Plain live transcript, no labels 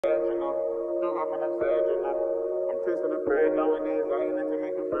up and I'm sad, you know. I'm chasing the bread nowadays, I ain't into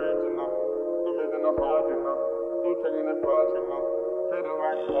making friends, you know. Still living the hard, you know. Still taking the cross, you know. Play the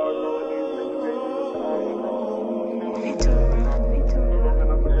right card nowadays, niggas ain't even smart, you know. Me too, me too. Still up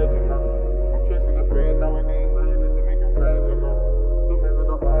and I'm sad, you know. I'm chasing the bread nowadays, I ain't into making friends, you know. Still living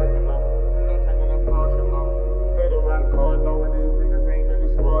the hard, you know. Still taking the cross, you know. Play the right card nowadays, niggas ain't really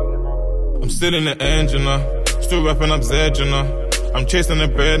smart, you know. I'm still in the end, you know. Still rapping up Zed, you know. I'm chasing the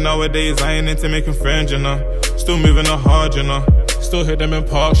bread nowadays, I ain't into making friends, you know. Still moving the hard, you know. Still hit them in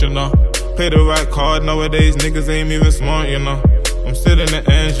parks, you know. Play the right card nowadays, niggas ain't even smart, you know. I'm still in the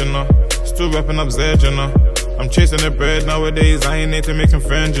end, you know. Still rapping up Zed, you know. I'm chasing the bread nowadays, I ain't into making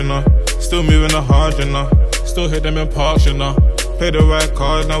friends, you know. Still moving the hard, you know. Still hit them in parks, you know. Play the right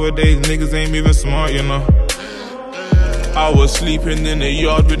card nowadays, niggas ain't even smart, you know. I was sleeping in the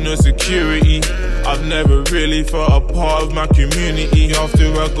yard with no security. I've never really felt a part of my community.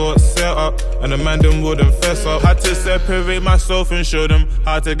 After I got set up and the man them wouldn't fess up, had to separate myself and show them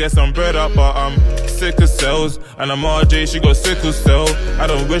how to get some bread up. But I'm sick of cells and I'm RJ, she got sickle cell. I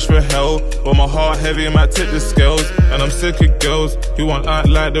don't wish for hell, but my heart heavy and might tip the scales. And I'm sick of girls who want act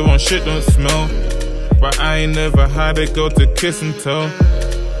like they want shit don't smell. But I ain't never had a girl to kiss and tell.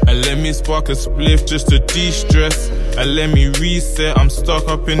 And let me spark a spliff just to de-stress. And let me reset, I'm stuck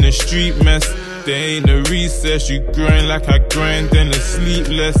up in the street mess. There ain't no recess, you grind like I grind, then it's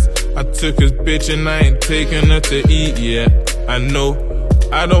sleepless. I took his bitch and I ain't taking her to eat yet. I know,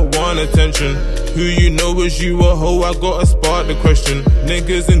 I don't want attention. Who you know is you a hoe, I gotta spark the question.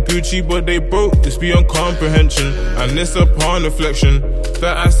 Niggas in Gucci but they broke, it's beyond comprehension. And it's upon reflection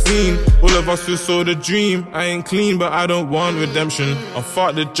that I seen all of us who saw the dream. I ain't clean but I don't want redemption. I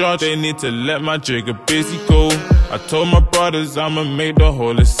fought the judge, they need to let my jigger busy go. I told my brothers I'ma make the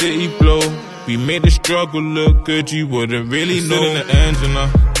whole of city blow. We made the struggle look good, you wouldn't really know. Still in the end, you know.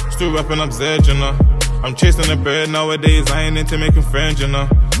 Still rapping up Zed, you know. I'm chasing the bread nowadays, I ain't into making friends, you know.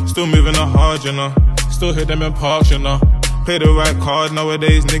 Still moving the hard, you know. Still hit them in parks, you know. Play the right card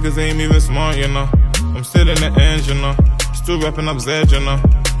nowadays, niggas ain't even smart, you know. I'm still in the end, you know. Still rapping up Zed, you know.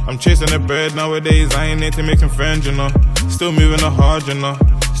 I'm chasing the bread nowadays, I ain't into making friends, you know. Still moving the hard, you know.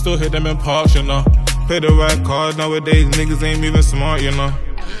 Still hit them in parks, you know. Play the right card nowadays, niggas ain't even smart, you know.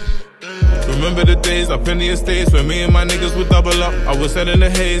 Remember the days up in the estates where me and my niggas would double up. I was selling the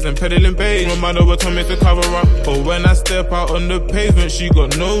haze and peddling beige. My mother would tell me to cover up, but when I step out on the pavement, she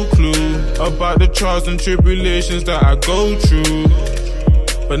got no clue about the trials and tribulations that I go through.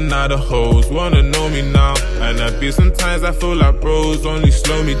 But now the hoes wanna know me now, and I be sometimes I feel like bros only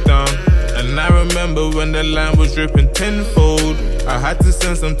slow me down. And I remember when the line was dripping tenfold, I had to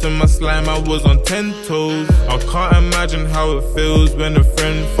send some to my slime, I was on 10 toes. I can't imagine how it feels when a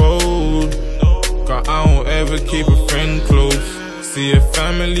friend folds, cause I don't ever keep a friend close. See, if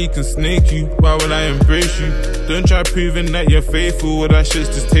family can snake you, why would I embrace you? Don't try proving that you're faithful, well that shit's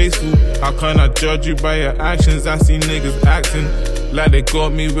distasteful. How can I judge you by your actions? I see niggas acting like they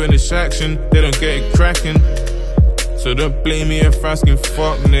got me with this action, they don't get it cracking. So don't blame me if asking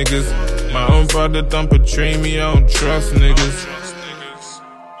fuck niggas. My own brother done betray me, I don't trust niggas.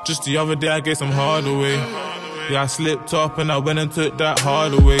 Just the other day I gave some hard away. Yeah, I slipped up and I went and took that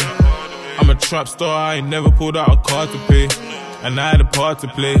hard away. I'm a trap star, I ain't never pulled out a card to pay, and I had a part to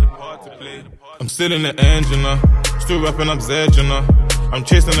play. I'm still in the end, you know. Still rapping up Zed, you know. I'm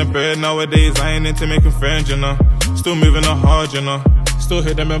chasing the bread nowadays, I ain't into making friends, you know. Still moving the hard, you know. Still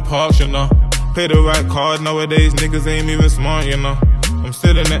hit them in parks, you know. Play the right card nowadays, niggas ain't even smart, you know. I'm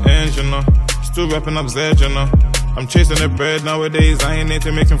still in the end, you know. Still rapping up Zed, you know. I'm chasing the bread nowadays, I ain't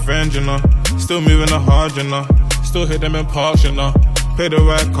into making friends, you know. Still moving the hard, you know. Still hit them in parks, you know. Play the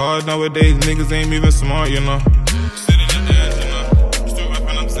right card nowadays, niggas ain't even smart, you know.